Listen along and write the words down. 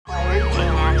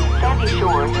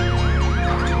Shores.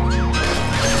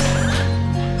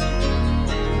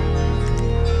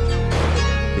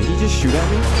 Did he just shoot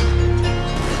at me?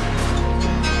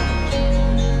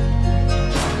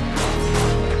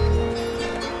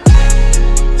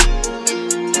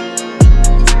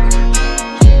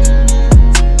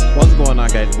 What's going on,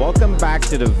 guys? Welcome back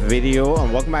to the video,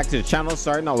 and welcome back to the channel.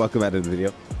 Sorry, not welcome back to the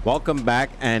video. Welcome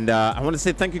back, and I want to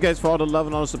say thank you guys for all the love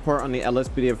and all the support on the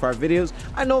LSPDFR videos.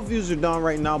 I know views are down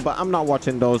right now, but I'm not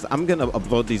watching those. I'm gonna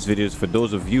upload these videos for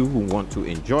those of you who want to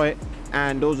enjoy it,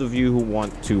 and those of you who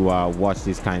want to watch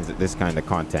this kind of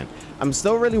content. I'm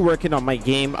still really working on my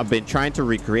game. I've been trying to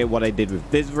recreate what I did with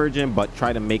this version, but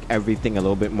try to make everything a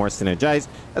little bit more synergized,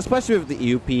 especially with the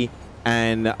EUP.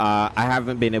 And I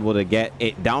haven't been able to get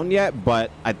it down yet, but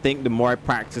I think the more I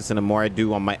practice and the more I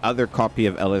do on my other copy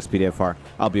of LSPDFR,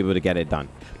 I'll be able to get it done.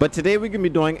 But today we're gonna be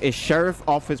doing a sheriff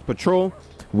office patrol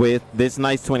with this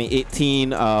nice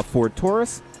 2018 Ford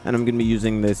Taurus, and I'm gonna be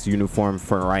using this uniform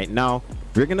for right now.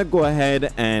 We're gonna go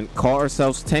ahead and call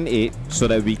ourselves 10-8 so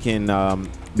that we can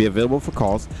be available for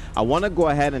calls. I want to go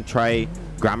ahead and try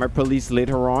grammar police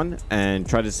later on and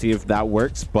try to see if that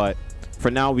works, but for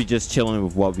now, we just chilling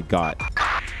with what we got.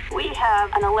 We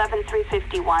have an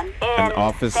 11351 an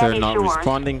officer not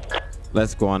responding.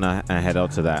 Let's go on and head out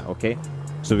to that. Okay,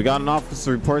 so we got an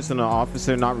officer reports and an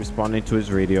officer not responding to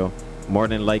his radio. More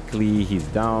than likely he's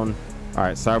down. All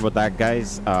right, sorry about that,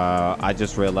 guys. I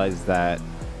just realized that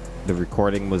the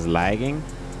recording was lagging,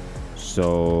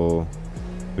 so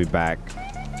we back.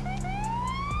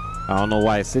 I don't know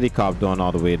why city cop doing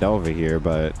all the way over here,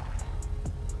 but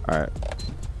all right.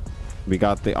 We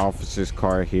got the officer's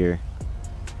car here.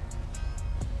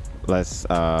 Let's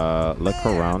look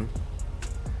around.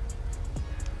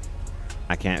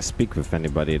 I can't speak with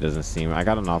anybody, it doesn't seem. I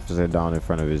got an officer down in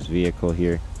front of his vehicle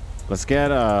here. Let's get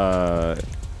let's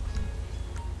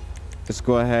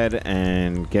go ahead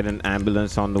and get an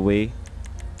ambulance on the way.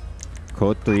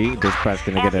 Code 3, dispatch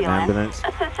gonna get an ambulance.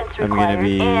 I'm gonna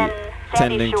be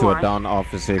tending to a down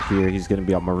officer here. He's gonna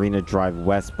be on Marina Drive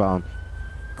westbound.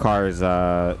 Cars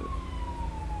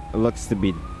looks to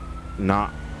be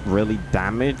not really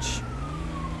damaged.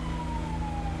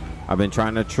 I've been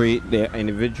trying to treat the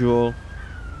individual.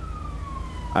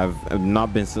 I've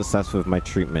not been successful with my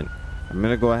treatment. I'm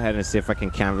gonna go ahead and see if I can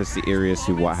canvass the area,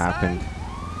 see what happened.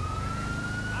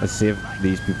 Let's see if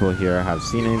these people here have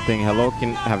seen anything. Hello,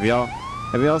 have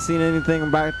y'all seen anything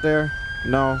back there?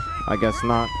 No, I guess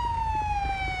not.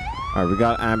 All right, we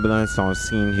got ambulance on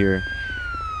scene here.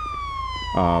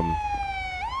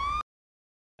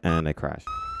 And I crashed.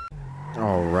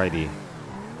 Alrighty,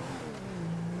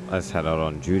 let's head out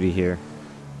on duty here.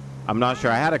 I'm not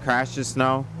sure. I had a crash just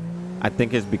now. I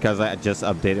think it's because I just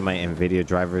updated my NVIDIA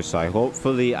driver, so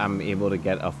hopefully I'm able to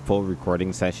get a full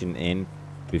recording session in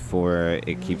before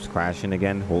it keeps crashing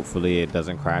again. Hopefully it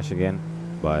doesn't crash again,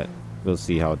 but we'll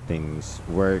see how things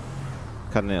work.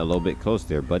 Cutting it a little bit close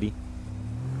there, buddy.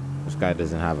 This guy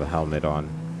doesn't have a helmet on.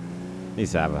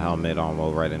 Needs to have a helmet on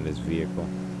while riding this vehicle.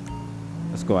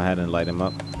 Let's go ahead and light him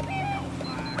up.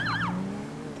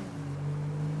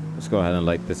 Let's go ahead and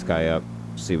light this guy up.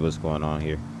 See what's going on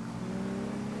here.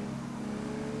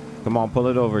 Come on, pull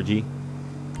it over, G.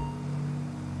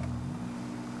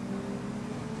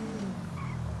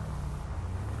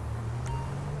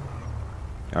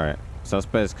 All right,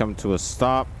 suspect has come to a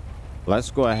stop. Let's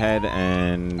go ahead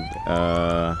and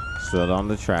slow down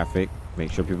the traffic.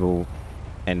 Make sure people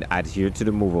and adhere to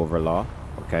the move over law.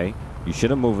 Okay. You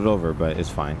should have moved it over, but it's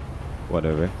fine.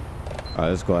 Whatever.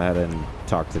 Let's go ahead and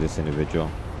talk to this individual.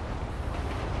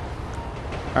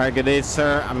 All right, good day,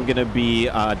 sir. I'm going to be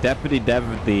Deputy Dev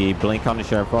with the Blaine County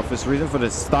Sheriff Office. Reason for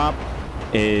the stop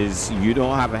is you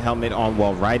don't have a helmet on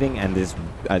while riding, and this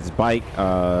bike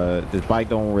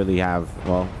don't really have,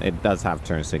 well, it does have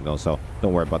turn signals, so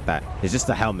don't worry about that. It's just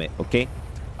a helmet, okay?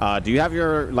 Do you have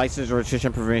your license,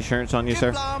 registration, proof of insurance on you,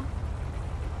 sir?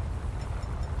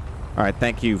 All right,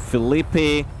 thank you.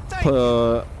 Felipe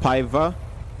Piva.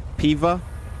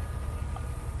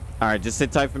 All right, just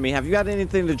sit tight for me. Have you got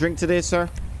anything to drink today, sir?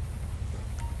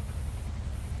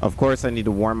 Of course, I need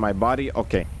to warm my body.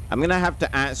 Okay, I'm going to have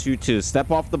to ask you to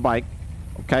step off the bike,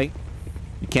 okay?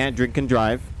 You can't drink and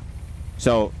drive.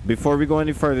 So, before we go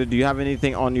any further, do you have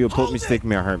anything on you to poke me, stick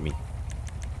me, or hurt me?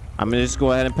 I'm going to just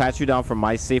go ahead and pat you down for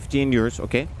my safety and yours,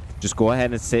 okay? Just go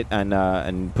ahead and sit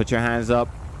and put your hands up.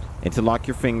 Interlock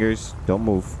your fingers. Don't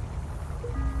move.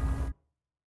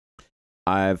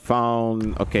 I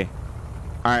found... Okay.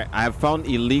 All right. I have found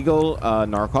illegal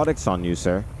narcotics on you,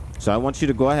 sir. So I want you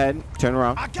to go ahead, turn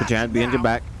around, put your hand behind your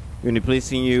back. We're going to be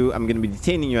placing you... I'm going to be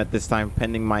detaining you at this time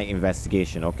pending my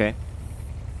investigation, okay?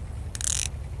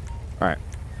 All right,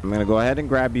 I'm gonna go ahead and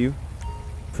grab you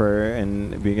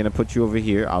and we're gonna put you over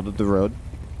here out of the road.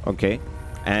 Okay,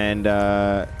 and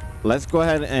let's go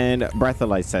ahead and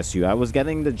breathalyze test you. I was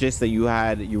getting the gist that you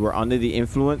were under the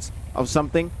influence of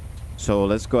something, so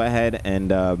let's go ahead and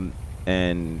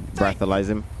breathalyze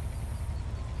him.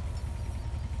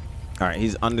 All right,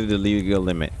 he's under the legal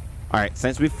limit. All right,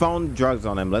 since we found drugs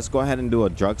on him, let's go ahead and do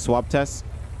a drug swab test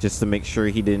just to make sure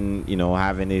he didn't, you know,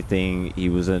 have anything. He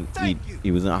wasn't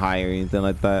high or anything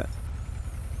like that.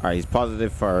 All right, he's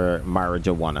positive for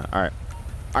marijuana. All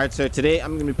right, sir. Today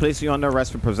I'm gonna be placing you under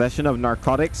arrest for possession of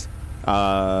narcotics,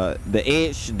 the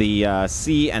H, the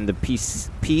C, and the P,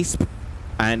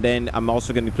 and then I'm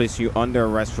also gonna be placing you under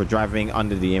arrest for driving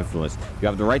under the influence. You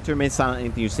have the right to remain silent.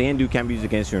 Anything you say and do can be used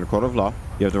against you in a court of law.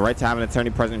 You have the right to have an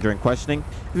attorney present during questioning.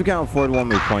 If you can't afford one,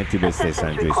 we point to this state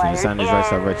Sandra. So you sign these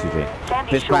rights over today.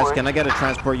 Dispatch, can I get a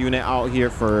transport unit out here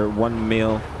for 1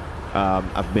 male?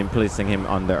 I've been placing him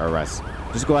under arrest.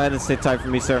 Just go ahead and sit tight for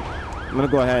me, sir. I'm gonna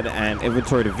go ahead and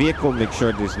inventory the vehicle, make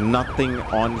sure there's nothing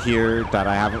on here that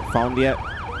I haven't found yet.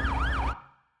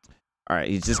 All right,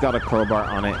 he's just got a crowbar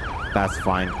on it. That's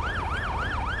fine.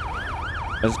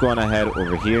 Let's go on ahead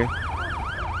over here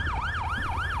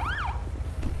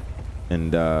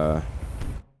and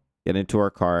get into our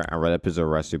car and write up his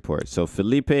arrest report. So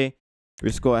Felipe,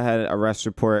 let's go ahead, arrest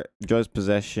report, drugs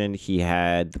possession. He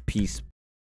had the piece.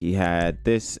 He had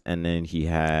this, and then he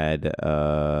had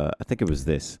I think it was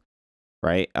this,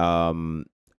 right?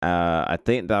 I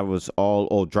think that was all.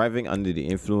 Oh, driving under the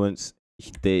influence.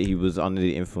 He was under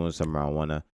the influence of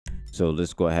marijuana. So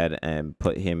let's go ahead and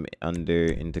put him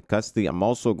into custody. I'm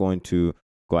also going to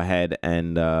go ahead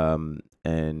and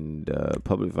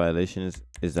public violations.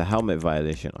 Is a helmet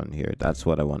violation on here? That's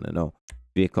what I want to know.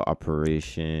 Vehicle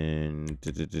operation,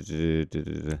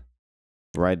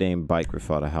 riding bike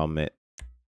without a helmet.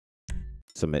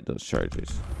 Submit those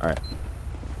charges. All right,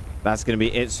 that's gonna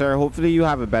be it, sir. Hopefully you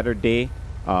have a better day.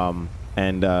 Don't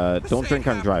drink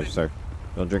and drive, sir.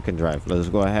 Don't drink and drive. Let's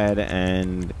go ahead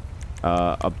and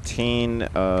obtain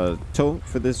a tow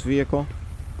for this vehicle.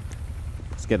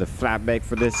 Let's get a flatbed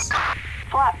for this.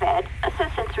 Flatbed,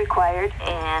 assistance required,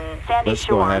 and Sandy Let's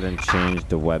go ahead and change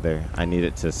the weather. I need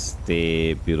it to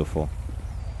stay beautiful.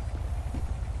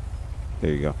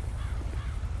 There you go.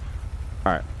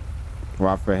 All right,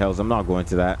 Rockford Hills. I'm not going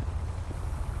to that.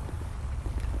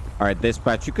 All right,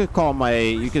 dispatch. You could call my.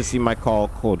 You can see my call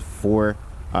code 4.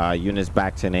 Units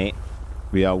back 10-8.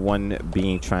 We are 1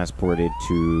 being transported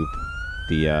to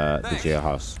the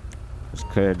jailhouse. Just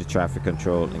clear the traffic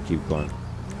control and keep going.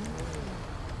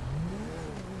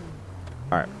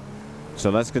 All right, so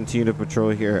let's continue to patrol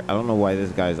here. I don't know why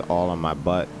this guy's all on my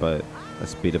butt, but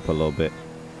let's speed up a little bit.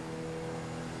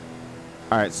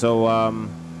 All right, so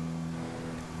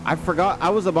I forgot. I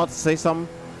was about to say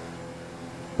something,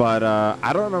 but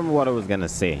I don't remember what I was gonna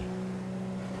say.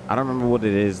 I don't remember what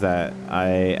it is that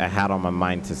I had on my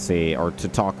mind to say or to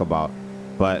talk about,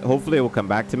 but hopefully it will come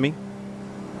back to me.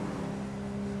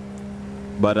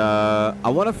 But I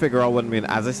want to figure out what I'm gonna.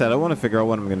 As I said, I want to figure out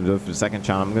what I'm gonna do for the second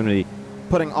channel. I'm gonna be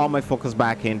putting all my focus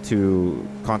back into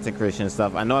content creation and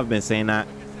stuff. I know I've been saying that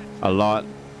a lot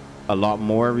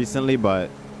more recently, but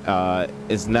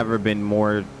it's never been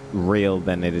more real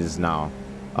than it is now.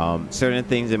 Certain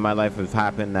things in my life have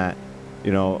happened that,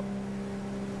 you know,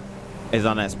 is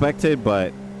unexpected,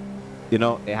 but you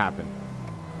know, it happened,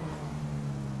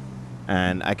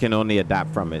 and I can only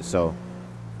adapt from it. So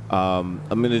I'm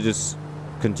gonna just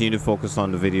continue to focus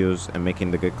on the videos and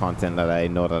making the good content that I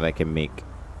know that I can make.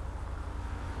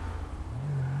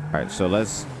 All right, so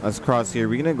let's cross here.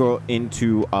 We're gonna go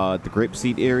into the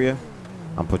grapeseed area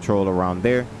and patrol around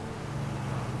there.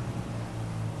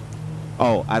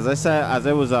 Oh, as I said,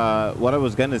 what I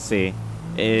was gonna say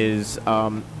is,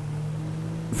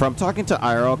 from talking to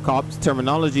IRL cops,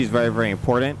 terminology is very, very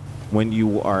important when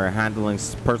you are handling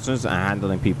persons and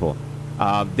handling people.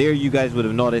 There, you guys would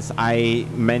have noticed I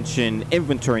mentioned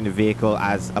inventorying the vehicle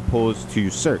as opposed to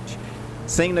search.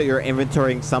 Saying that you're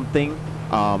inventorying something,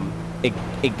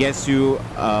 it gets you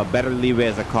better leeway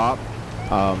as a cop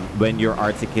when you're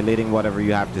articulating whatever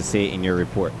you have to say in your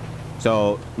report.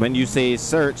 So when you say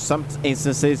search, some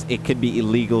instances it could be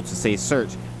illegal to say search,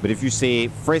 but if you say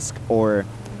frisk or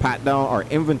pat down or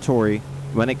inventory,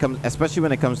 when it comes, especially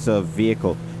when it comes to a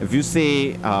vehicle, if you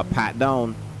say pat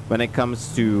down when it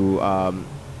comes to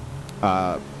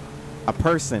a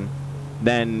person,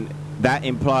 then that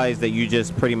implies that you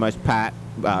just pretty much pat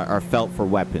or felt for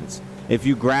weapons. If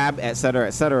you grab, etc.,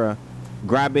 etc.,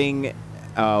 grabbing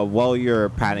while you're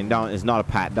patting down is not a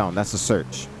pat down. That's a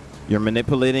search. You're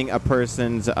manipulating a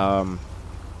person's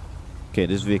Okay,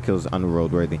 this vehicle's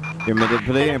unroadworthy. You're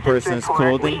manipulating a person's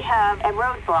clothing. We have a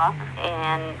roadblock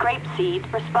in Grapeseed,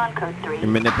 respond code 3. You're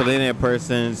manipulating a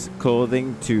person's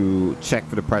clothing to check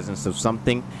for the presence of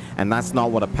something, and that's not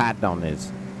what a pat down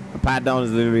is. A pat down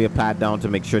is literally a pat down to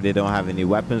make sure they don't have any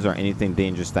weapons or anything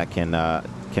dangerous that can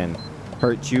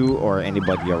hurt you or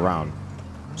anybody around.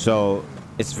 So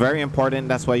it's very important.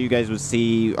 That's why you guys would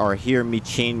see or hear me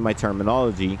change my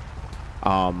terminology.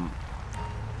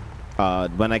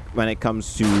 When it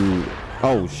comes to,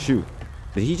 oh shoot,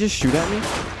 did he just shoot at me?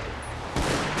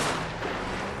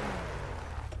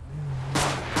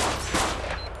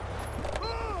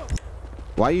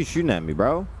 Why are you shooting at me,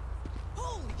 bro?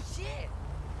 Holy shit!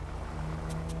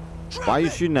 Why are you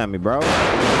shooting at me, bro?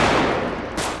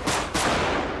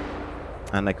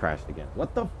 And I crashed again.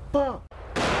 What the fuck?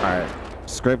 All right,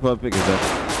 scrape up because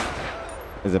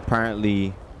is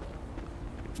apparently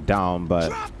down,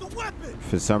 but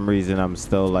for some reason I'm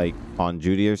still like on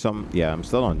duty or something. Yeah, I'm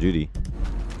still on duty.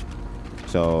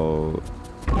 So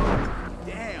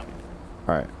Damn.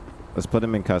 all right, let's put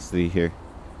him in custody here.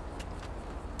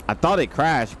 I thought it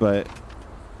crashed, but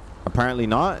apparently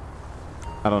not.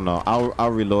 I don't know.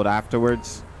 I'll reload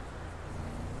afterwards,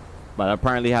 but I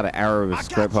apparently had an error with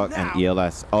script hook and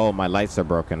ELS. Oh, my lights are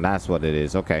broken. That's what it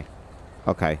is. Okay,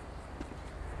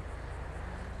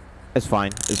 it's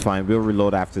fine. It's fine. We'll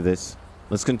reload after this.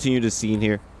 Let's continue the scene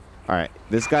here. All right,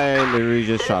 this guy literally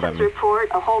just shot at me. Report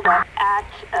a holdup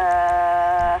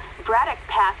at Braddock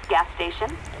Pass gas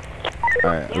station. All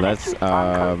right,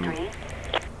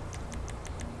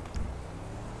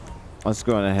 let's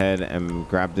go ahead and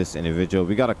grab this individual.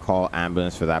 We gotta call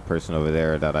ambulance for that person over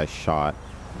there that I shot,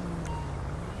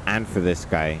 and for this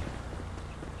guy.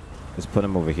 Let's put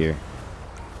him over here.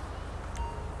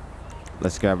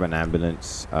 Let's grab an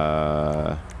ambulance.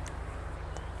 Let's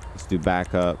do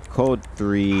backup. Code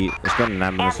 3. Let's get an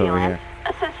ambulance over here.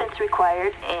 Assistance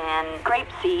required in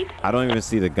Grapeseed. I don't even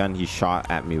see the gun he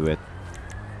shot at me with.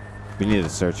 We need to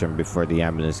search him before the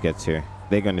ambulance gets here.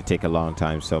 They're going to take a long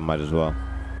time, so might as well.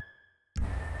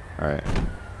 All right.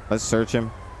 Let's search him.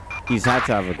 He's had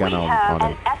to have a gun on him. We have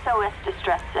an SOS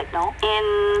distress signal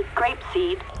in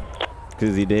Grapeseed.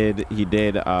 Because he did.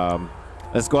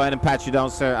 Let's go ahead and pat you down,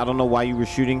 sir. I don't know why you were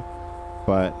shooting,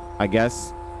 but I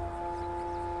guess.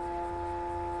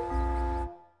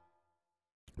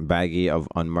 Baggie of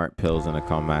unmarked pills and a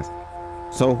comm mask.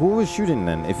 So who was shooting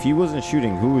then? If he wasn't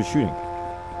shooting, who was shooting?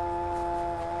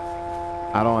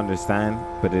 I don't understand,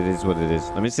 but it is what it is.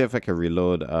 Let me see if I can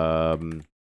reload.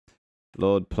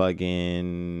 Load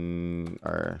plugin,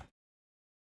 or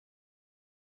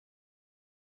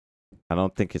I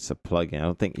don't think it's a plugin. I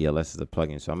don't think ELS is a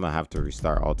plugin, so I'm gonna have to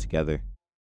restart altogether.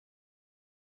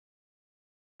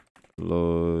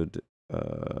 Load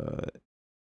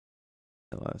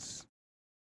ELS.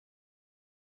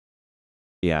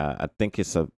 Yeah, I think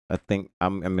it's a. I think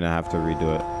I'm gonna have to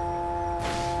redo it.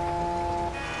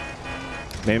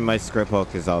 Maybe my script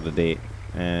hook is out of date,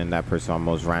 and that person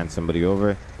almost ran somebody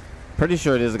over. Pretty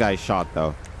sure this guy shot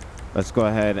though. Let's go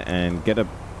ahead and get a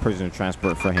prisoner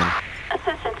transport for him.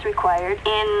 Assistance required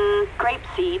in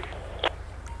Grapeseed.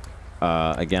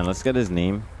 Again, let's get his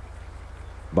name.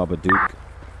 Bubba Duke.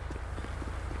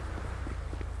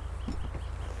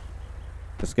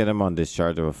 Let's get him on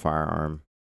discharge of a firearm.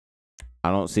 I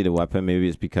don't see the weapon. Maybe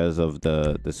it's because of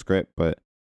the script, but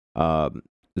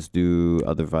let's do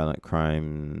other violent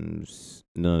crimes.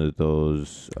 None of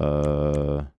those.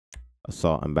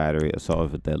 Assault and battery, assault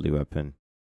with a deadly weapon.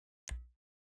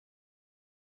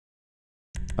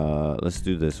 Let's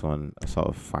do this one. Assault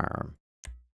with firearm.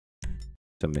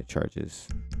 Submit charges.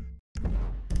 All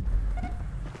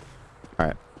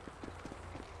right.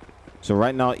 So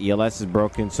right now ELS is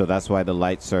broken, so that's why the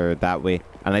lights are that way.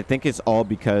 And I think it's all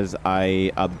because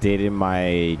I updated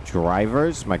my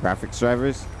drivers, my graphics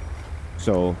drivers.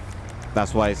 So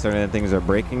that's why certain things are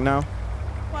breaking now.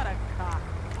 What a cock.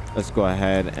 Let's go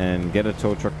ahead and get a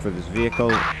tow truck for this vehicle.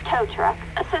 Tow truck.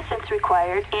 Assistance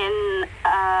required in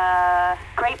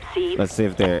Grapeseed. Let's see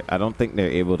if they're. I don't think they're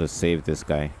able to save this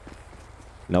guy.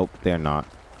 Nope, they're not.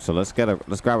 So let's grab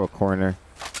a coroner.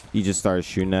 He just started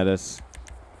shooting at us.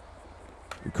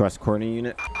 Request coroner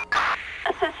unit.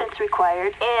 Assistance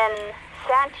required in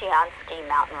Santiansky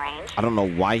Mountain Range. I don't know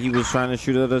why he was trying to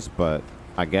shoot at us, but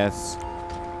I guess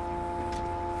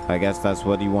that's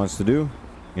what he wants to do,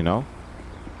 you know.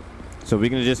 So we're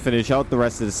gonna just finish out the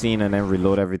rest of the scene and then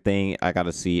reload everything. I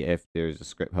gotta see if there's a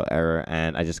script error,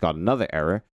 and I just got another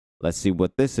error. Let's see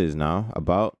what this is now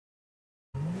about.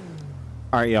 All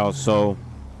right, y'all. So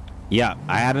yeah,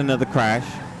 I had another crash.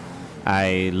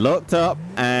 I looked up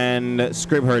and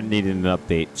script needed an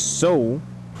update. So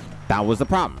that was the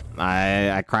problem.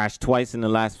 I crashed twice in the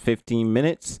last 15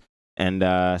 minutes, and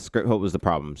script hope was the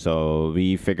problem. So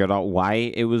we figured out why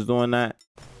it was doing that,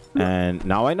 and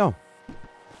now I know.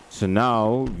 So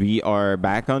now we are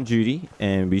back on duty,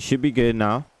 and we should be good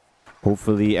now.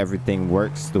 Hopefully everything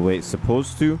works the way it's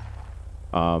supposed to.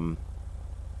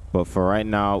 But for right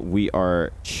now, we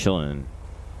are chilling.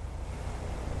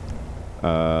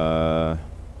 Okay.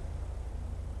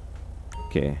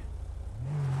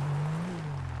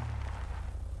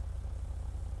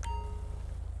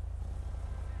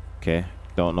 Okay,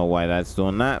 don't know why that's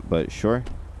doing that, but sure.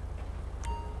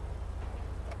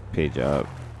 Page up,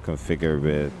 configure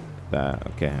with that.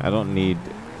 Okay, I don't need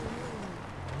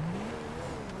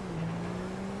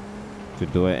to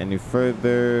do it any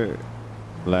further.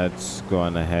 Let's go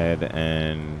on ahead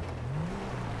and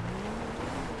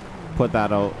put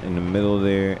that out in the middle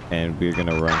there, and we're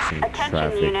gonna run some Attention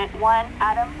traffic. Unit 1,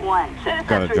 Adam 1. Citizens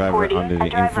Got a driver reporting under the a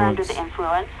driver under influence. the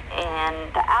influence in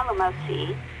the Alamo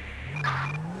Sea.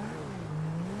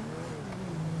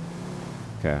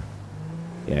 Okay.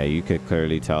 Yeah, you could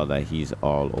clearly tell that he's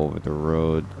all over the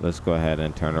road. Let's go ahead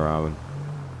and turn around.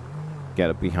 Get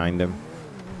up behind him.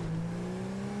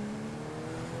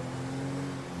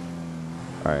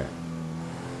 Alright.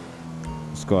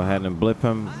 Let's go ahead and blip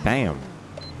him. Damn.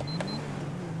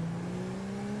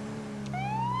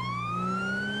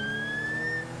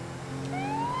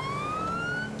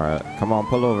 Alright, come on,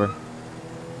 pull over.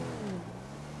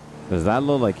 Does that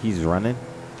look like he's running?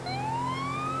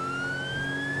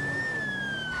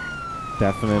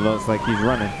 Definitely looks like he's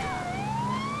running.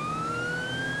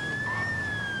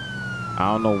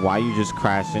 I don't know why you just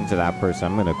crashed into that person.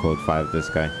 I'm gonna code 5 this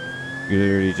guy. You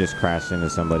literally just crashed into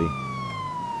somebody.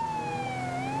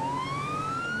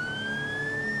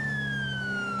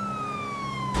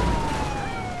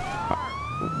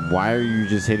 Why are you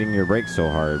just hitting your brakes so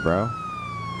hard, bro?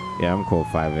 Yeah, I'm code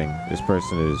 5ing. This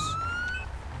person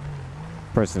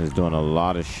is doing a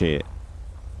lot of shit.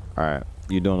 All right,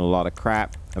 you're doing a lot of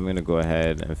crap. I'm gonna go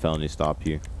ahead and felony stop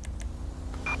you.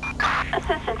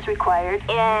 Assistance required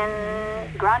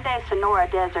in Grande Sonora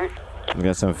Desert. We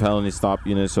got some felony stop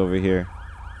units over here.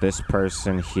 This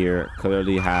person here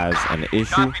clearly has an issue.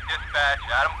 Copy dispatch,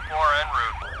 Adam 4 en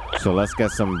route. So let's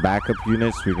get some backup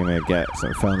units. We're gonna get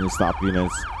some felony stop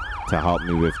units to help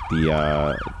me with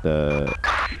the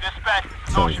Dispatch,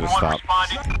 felony Ocean 1 stop.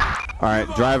 responding. All right,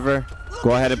 driver,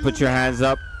 go ahead and put your hands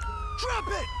up. Drop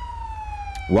it!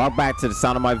 Walk back to the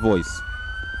sound of my voice.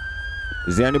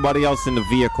 Is there anybody else in the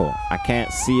vehicle? I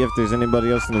can't see if there's anybody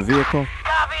else in the vehicle.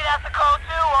 Copy, that's the code 2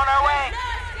 on our way.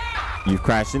 You've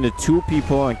crashed into 2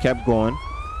 people and kept going.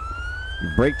 You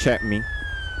brake checked me.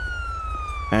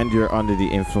 And you're under the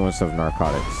influence of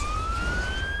narcotics.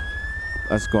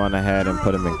 Let's go on ahead and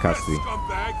put him in custody.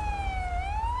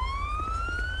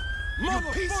 You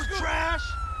piece of trash!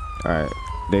 Alright,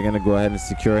 they're gonna go ahead and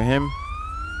secure him.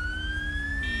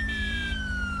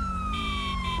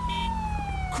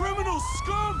 Criminal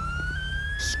scum!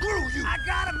 Screw you! I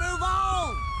gotta move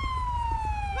on!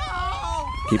 No!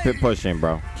 Keep it pushing,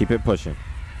 bro. Keep it pushing.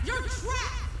 You're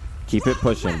trapped! Keep it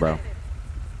pushing, bro.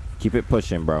 Keep it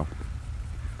pushing, bro.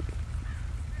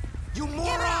 You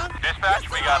moron! Dispatch,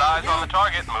 we got eyes on the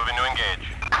target, moving to engage.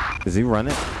 Is he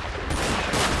running?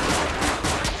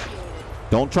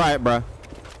 Don't try it, bro.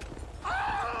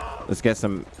 Let's get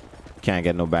some. Can't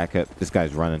get no backup. This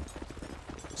guy's running.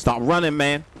 Stop running,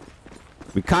 man.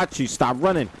 We caught you. Stop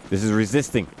running. This is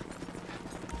resisting.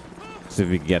 See if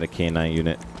we can get a K9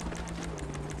 unit.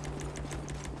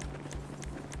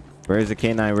 Where is the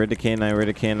K9? Where's the K9? Where's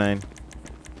the K9?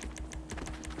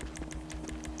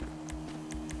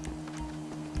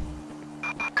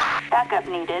 Backup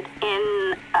needed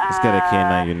in Let's get a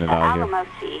K9 unit the out Alamo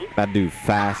here. Sea. That dude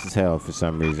fast as hell for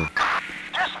some reason.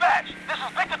 Dispatch, this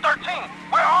is Victor 13.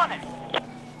 We're on it.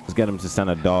 Let's get him to send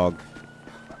a dog.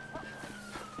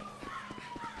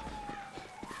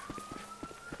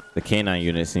 The K9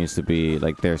 unit seems to be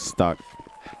like they're stuck.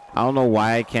 I don't know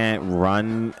why I can't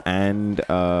run and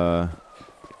call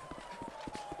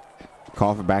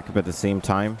for backup at the same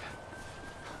time.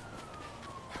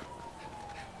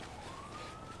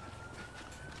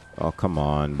 Oh, come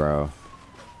on, bro.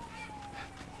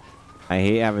 I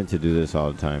hate having to do this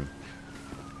all the time.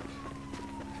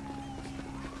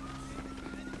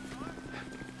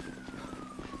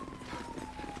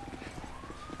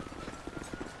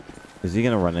 Is he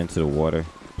gonna run into the water?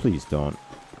 Please don't.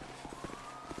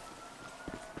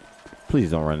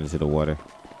 Please don't run into the water.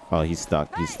 Oh, he's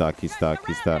stuck. He's stuck. He's stuck.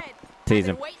 He's stuck. Tase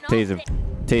him. Tase him.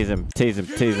 Tase him. Tase him.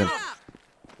 Tase him.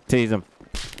 Tase him.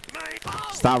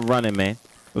 Stop running, man.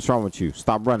 What's wrong with you?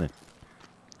 Stop running.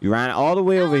 You ran all the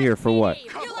way over here for what?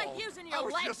 You like you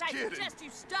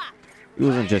He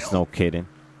wasn't just no kidding.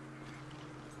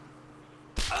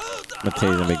 I'm gonna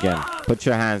tase him again. Put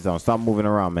your hands down. Stop moving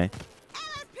around, man.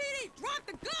 LSPD, drop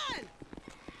the gun!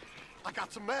 I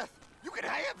got some meth. You can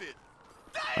have it.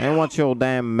 I ain't want your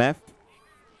damn meth.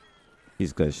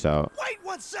 He's good, shout. Wait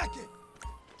 1 second!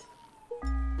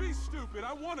 Be stupid.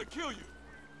 I want to kill you.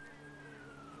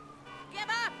 Give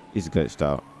up! He's good,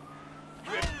 shout.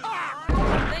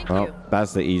 Thank Well, you.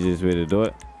 that's the easiest way to do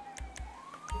it.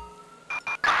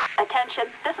 Attention,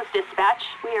 this is dispatch.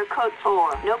 We are code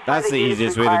 4. No That's further the units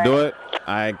easiest way to required. do it.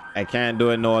 I can't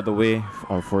do it no other way,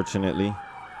 unfortunately.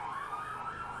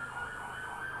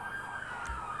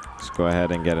 Let's go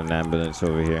ahead and get an ambulance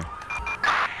over here.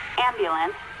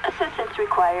 Ambulance. Assistance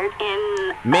required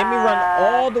in... Made me run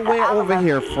all the way over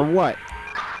here Alabama. for what?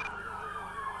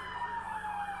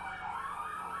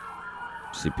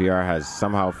 CPR has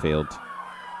somehow failed.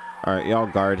 All right, y'all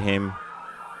guard him.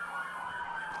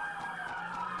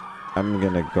 I'm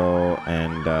gonna go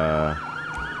and that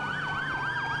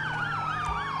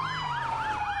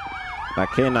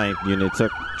K9 unit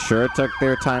took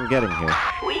their time getting here.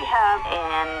 We have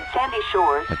in Sandy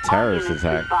Shores. A terrorist all units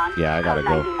attack. respond Yeah, I gotta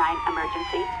go. code 99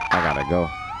 emergency. I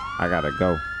gotta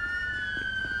go.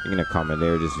 You're gonna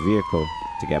commandeer this vehicle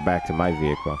to get back to my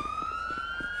vehicle.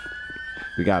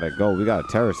 We gotta go. We got a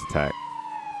terrorist attack.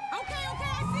 Okay, I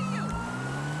see you.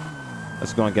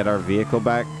 Let's go and get our vehicle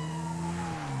back.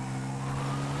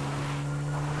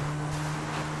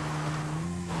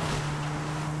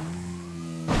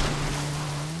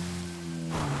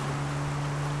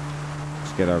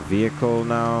 Let's get our vehicle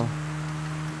now.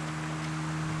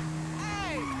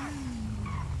 Hey!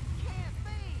 Can't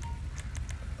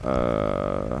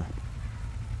see.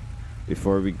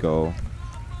 Before we go,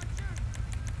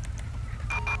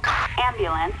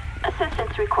 Ambulance.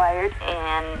 Assistance required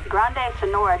in Grande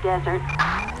Sonora Desert.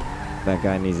 that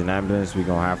guy needs an ambulance. We're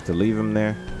gonna have to leave him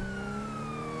there.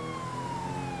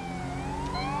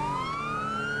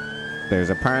 There's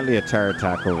apparently a terror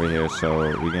attack over here, so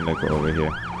we're gonna go over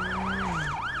here.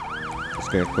 Let's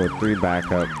get code 3 back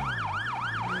up.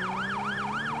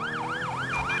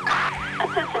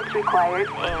 Assistance required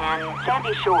in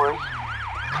Sandy Shores.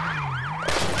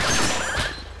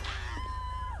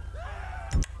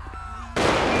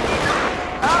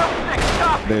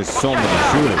 There's so many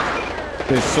shooters.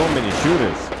 There's so many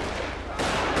shooters.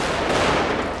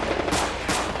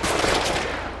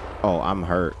 Oh, I'm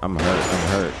hurt. I'm hurt. I'm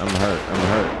hurt. I'm hurt. I'm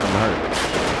hurt. I'm hurt.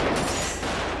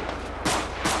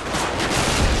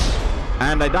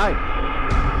 And I died.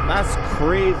 That's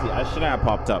crazy. I shouldn't have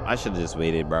popped up. I should have just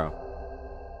waited, bro.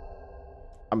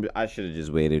 I should have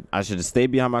just waited. I should have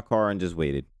stayed behind my car and just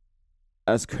waited.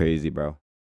 That's crazy, bro.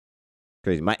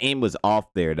 Crazy. My aim was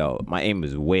off there, though. My aim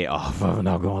was way off. I'm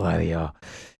not gonna lie to y'all.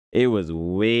 It was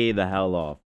way the hell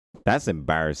off. That's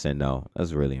embarrassing, though.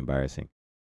 That's really embarrassing.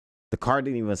 The car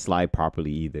didn't even slide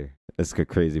properly either. That's the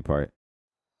crazy part.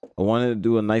 I wanted to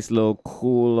do a nice little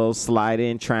cool little slide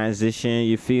in transition.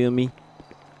 You feel me?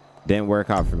 Didn't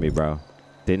work out for me, bro.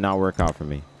 Did not work out for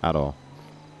me at all.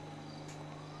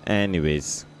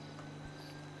 Anyways.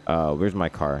 Where's my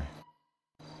car?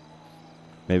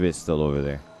 Maybe it's still over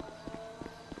there.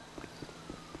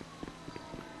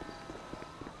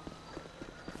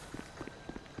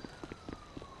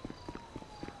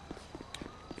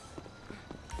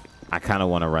 I kind of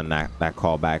want to run that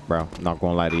call back, bro. Not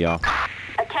gonna lie to y'all.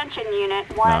 Attention Unit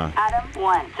 1, Nah. Adam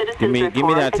 1. Citizens Give me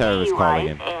report that a terrorist call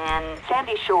DUI again. in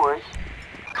Sandy Shores.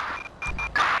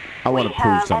 I want to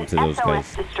prove something to those SOS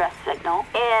guys. distress signal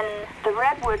in the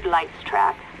Redwood Lights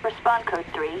track. Respond code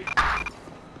 3.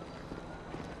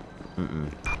 Give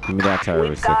me that We've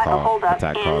terrorist got a call. holdup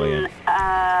Attack call in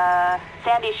again.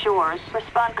 Sandy Shores.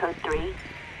 Respond code 3.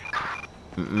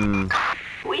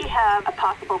 We have a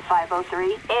possible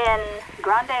 503 in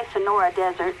Grande Sonora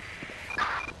Desert.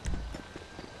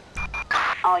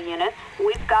 All units,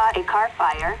 we've got a car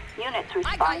fire. Units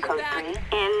respond code 3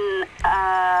 in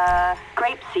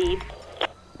Grapeseed.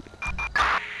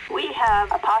 We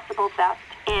have a possible theft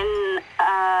in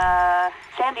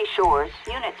Sandy Shores.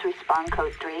 Units respond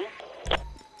code 3.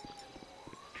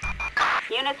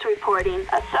 Units reporting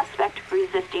a suspect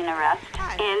resisting arrest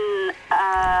in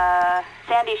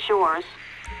Sandy Shores.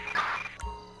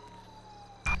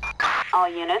 All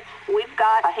units, we've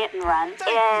got a hit and run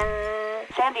in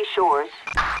Sandy Shores.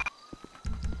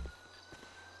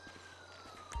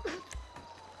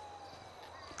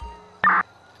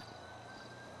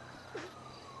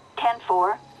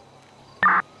 Ten-4.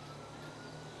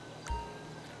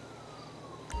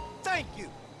 Thank you.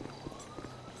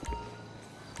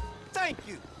 Thank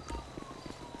you.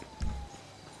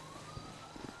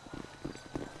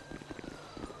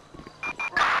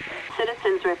 Citizens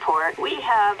citizens report. We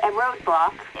have a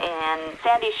roadblock in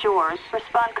Sandy Shores.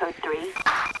 Respond code 3.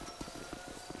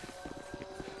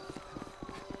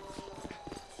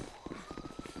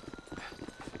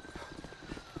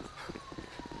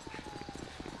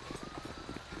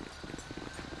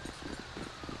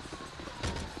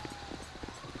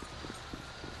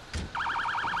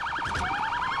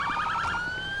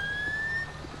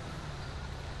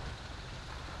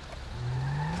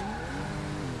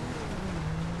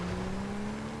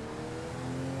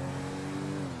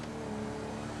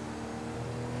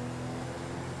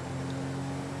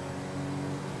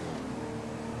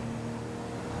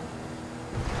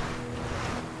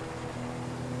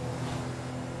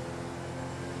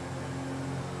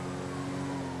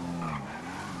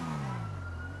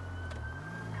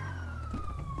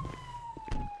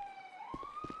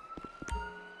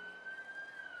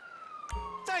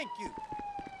 Thank you.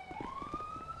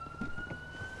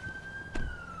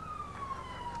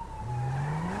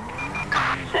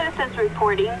 Citizens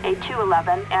reporting a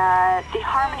 211 at the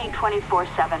Harmony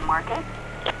 24/7 market.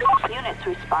 Units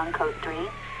respond code 3.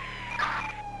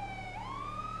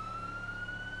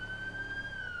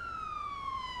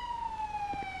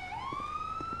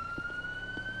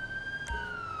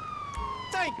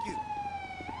 Thank you.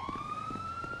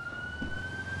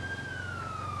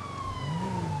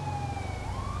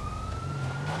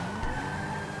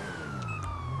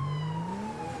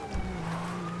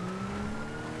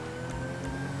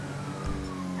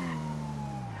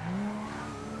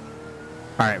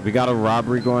 All right, we got a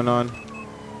robbery going on.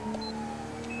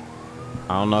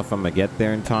 I don't know if I'm gonna get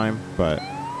there in time, but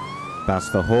that's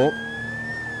the hope.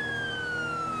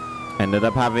 Ended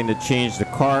up having to change the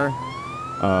car.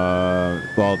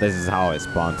 Well, this is how it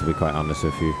spawned, to be quite honest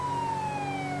with you.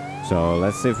 So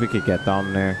let's see if we could get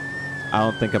down there. I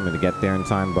don't think I'm gonna get there in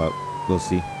time, but we'll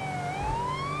see.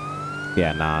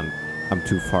 Yeah, nah, I'm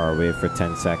too far away for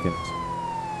 10 seconds.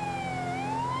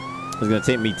 It's gonna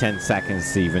take me 10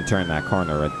 seconds to even turn that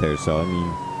corner right there. So I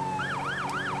mean,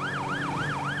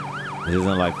 it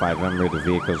isn't like 5M, the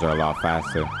vehicles are a lot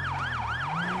faster.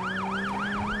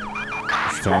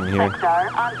 Let's turn here.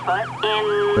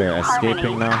 They're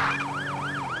escaping now.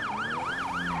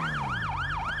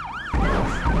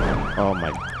 Oh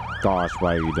my gosh,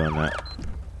 why are you doing that?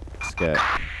 Let's get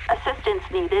Assistance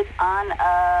needed on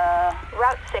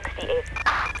Route 68.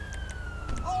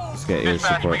 Let's get air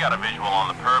Dispatch, support. we got a visual on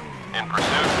the perp in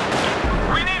pursuit.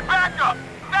 We need backup!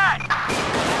 Back!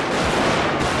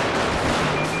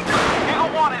 Eagle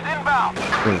 1 is inbound.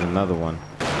 There's another one.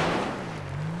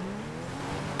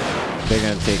 They're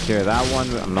gonna take care of that one.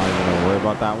 I'm not even gonna worry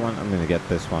about that one. I'm gonna get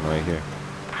this one right here.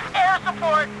 Air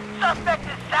support! Suspect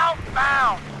is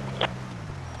southbound!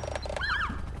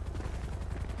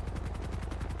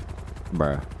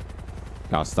 Bruh.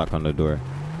 Got stuck on the door.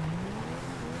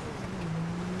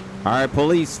 Alright,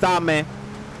 police, stop, man.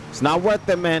 It's not worth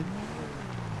it, man.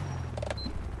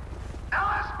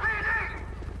 LSPD!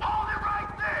 Hold it right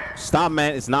there! Stop,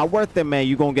 man. It's not worth it, man.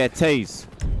 You gonna get tased.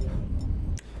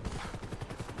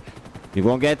 You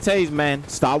gonna get tased, man.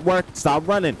 Stop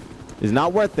running. It's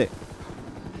not worth it.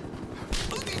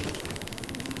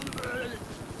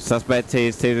 Suspect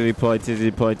tased, taser deployed, taser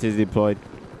deployed, taser deployed.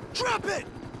 Drop it!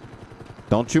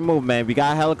 Don't you move, man. We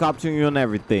got a helicopter on you and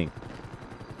everything.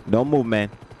 Don't move, man.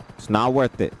 It's not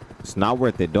worth it. It's not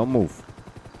worth it. Don't move.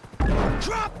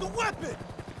 Drop the weapon!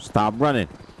 Stop running.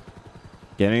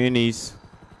 Get on your knees.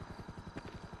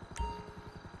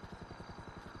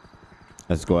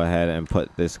 Let's go ahead and put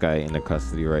this guy in the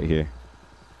custody right here.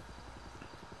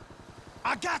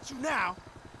 I got you now.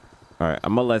 All right,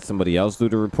 I'm gonna let somebody else do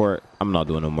the report. I'm not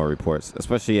doing no more reports,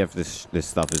 especially if this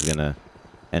stuff is gonna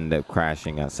end up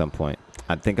crashing at some point.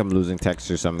 I think I'm losing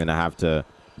texture, so I'm gonna have to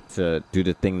do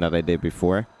the thing that I did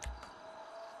before.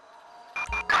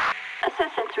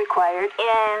 Assistance required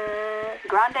in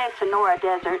Grande Sonora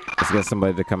Desert. Let's get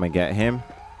somebody to come and get him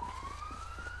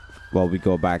while we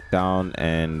go back down.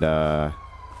 And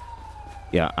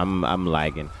yeah, I'm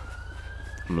lagging.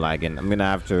 I'm gonna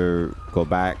have to go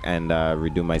back and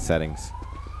redo my settings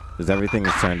because everything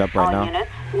is turned up right now.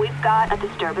 Units, we've got a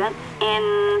disturbance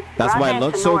in That's why it Grande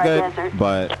looks so Sonora good, Desert.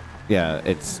 but yeah,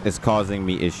 it's causing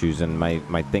me issues, and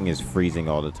my thing is freezing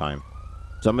all the time.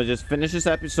 So I'm gonna just finish this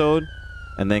episode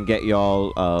and then get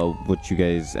y'all what you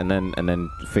guys, and then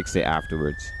fix it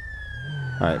afterwards.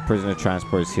 All right, prisoner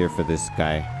transport is here for this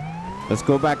guy. Let's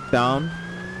go back down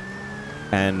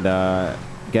and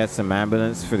get some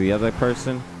ambulance for the other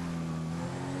person.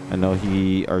 I know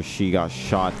he or she got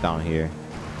shot down here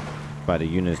by the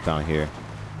units down here.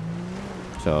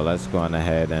 So let's go on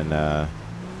ahead and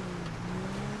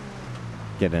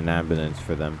get an ambulance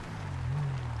for them.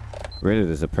 Where did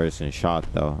this person shot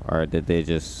though, or did they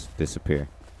just disappear?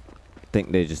 I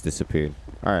think they just disappeared.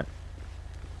 All right,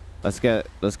 let's get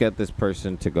this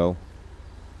person to go.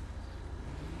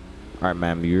 All right,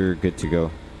 ma'am, you're good to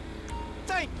go.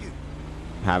 Thank you.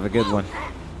 Have a good one.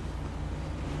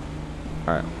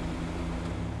 All right.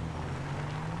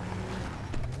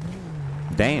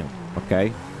 Damn.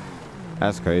 Okay.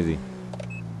 That's crazy.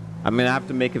 I'm gonna have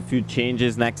to make a few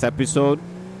changes next episode,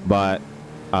 but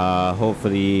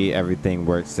hopefully everything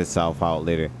works itself out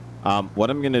later. What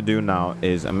I'm gonna do now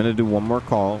is I'm gonna do one more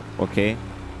call. Okay,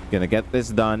 gonna get this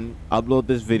done, upload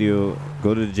this video,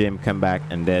 go to the gym, come back,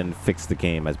 and then fix the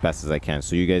game as best as I can,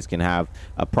 so you guys can have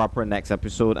a proper next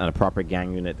episode and a proper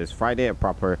gang unit this Friday, a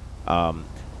proper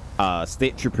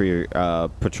state trooper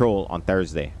patrol on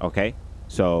Thursday. Okay,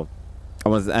 so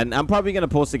and I'm probably gonna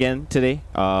post again today.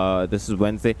 This is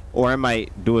Wednesday, or I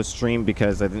might do a stream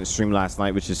because I didn't stream last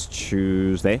night, which is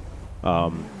Tuesday. I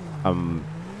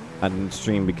didn't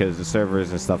stream because the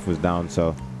servers and stuff was down.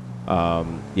 So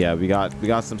yeah, we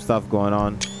got some stuff going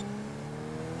on.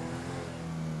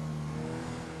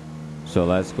 So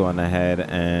let's go on ahead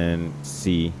and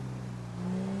see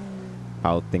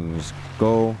how things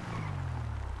go.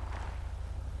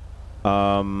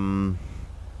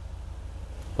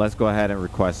 Let's go ahead and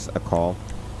request a call.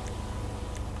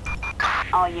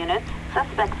 All units,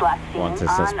 suspects last seen Wants a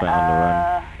suspect on the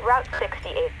run. Route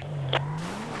 68.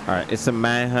 All right, it's a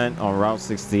manhunt on Route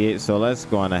 68, so let's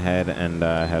go on ahead and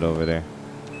head over there.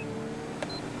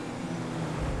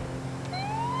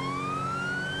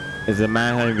 Is a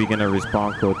manhunt? We're gonna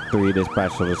respond code 3.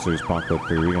 Dispatch us to respond code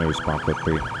 3. We're gonna respond code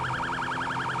 3.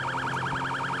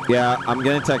 Yeah, I'm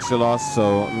gonna text you lost,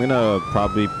 so I'm gonna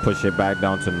probably push it back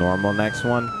down to normal next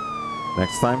time,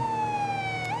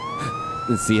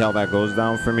 and see how that goes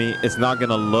down for me. It's not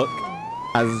gonna look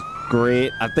as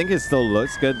great. I think it still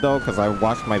looks good though, because I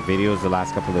watched my videos the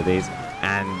last couple of days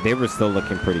and they were still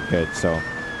looking pretty good. So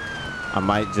I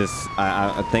might just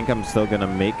I think I'm still gonna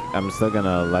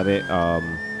let it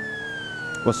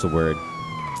what's the word?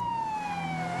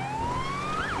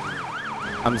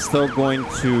 I'm still going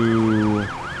to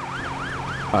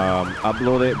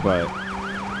upload it, but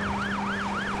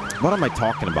what am I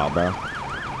talking about, bro?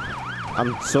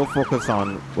 I'm so focused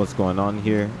on what's going on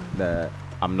here that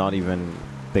I'm not even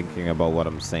thinking about what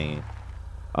I'm saying.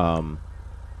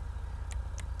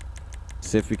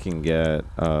 See if we can get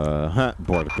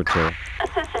border patrol.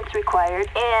 Assistance required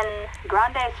in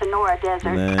Grande Sonora Desert.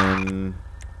 And then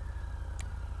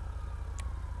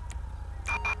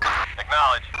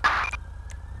Acknowledge.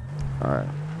 all right,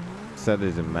 said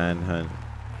there's a manhunt.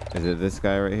 Is it this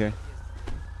guy right here?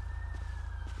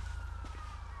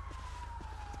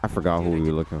 I forgot who we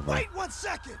were looking for. Wait 1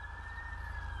 second.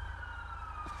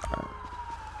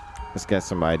 Let's get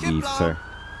some ID, sir.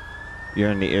 You're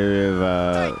in the area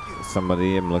of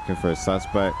somebody. I'm looking for a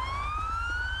suspect.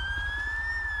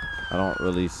 I don't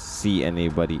really see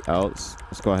anybody else.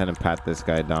 Let's go ahead and pat this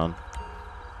guy down.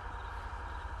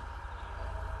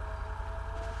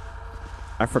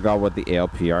 I forgot what the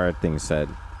ALPR thing said.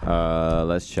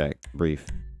 Let's check. Brief.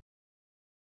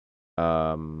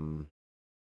 That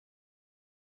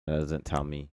doesn't tell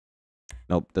me.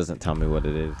 Nope, doesn't tell me what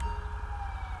it is.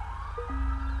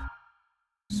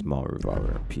 Small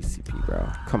revolver, PCP, bro.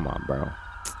 Come on, bro.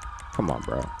 Come on,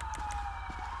 bro.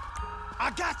 I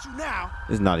got you now.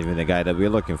 This is not even the guy that we're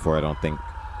looking for, I don't think.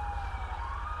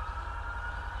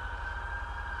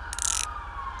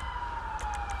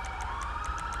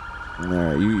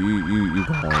 Alright, you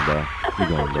going, bro. You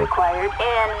going, Assistance bro. required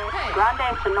in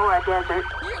Grande Sonora Desert.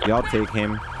 Y'all take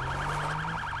him.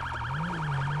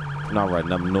 Not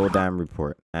writing up no damn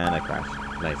report. And I crashed.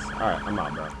 Nice. Alright, I'm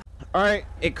out, bro. Alright,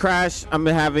 it crashed. I'm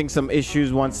having some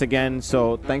issues once again.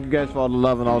 So thank you guys for all the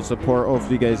love and all the support.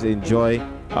 Hopefully you guys enjoy.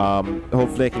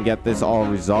 Hopefully I can get this all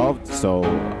resolved. So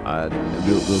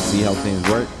we'll see how things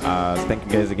work. Thank you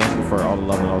guys again for all the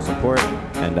love and all the support.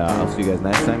 And I'll see you guys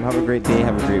next time. Have a great day.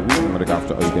 Have a great week. I'm gonna go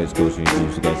after all you guys go. So you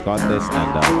guys got this. And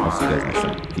I'll see you guys next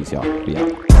time. Peace, y'all. Be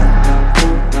out.